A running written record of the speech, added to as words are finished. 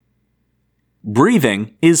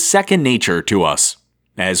Breathing is second nature to us,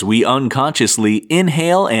 as we unconsciously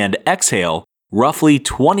inhale and exhale roughly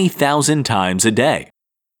 20,000 times a day.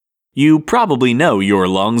 You probably know your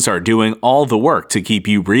lungs are doing all the work to keep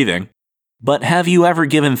you breathing, but have you ever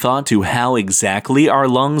given thought to how exactly our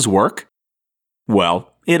lungs work?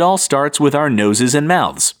 Well, it all starts with our noses and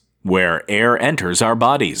mouths, where air enters our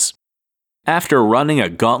bodies. After running a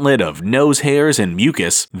gauntlet of nose hairs and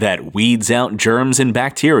mucus that weeds out germs and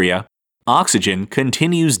bacteria, oxygen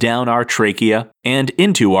continues down our trachea and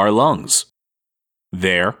into our lungs.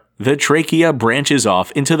 There, the trachea branches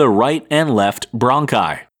off into the right and left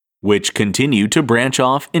bronchi, which continue to branch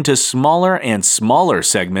off into smaller and smaller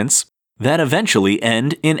segments that eventually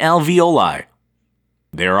end in alveoli.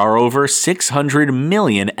 There are over 600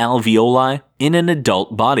 million alveoli in an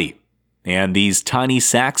adult body, and these tiny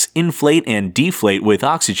sacs inflate and deflate with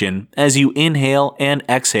oxygen as you inhale and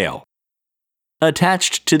exhale.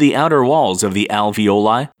 Attached to the outer walls of the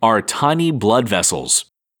alveoli are tiny blood vessels.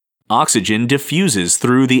 Oxygen diffuses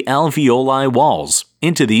through the alveoli walls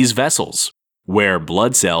into these vessels, where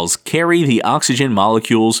blood cells carry the oxygen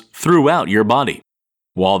molecules throughout your body,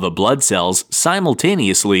 while the blood cells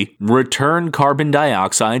simultaneously return carbon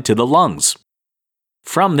dioxide to the lungs.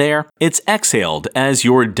 From there, it's exhaled as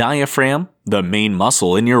your diaphragm, the main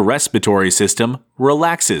muscle in your respiratory system,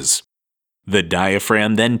 relaxes. The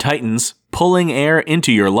diaphragm then tightens, pulling air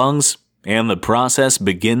into your lungs, and the process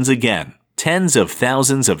begins again, tens of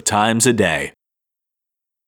thousands of times a day.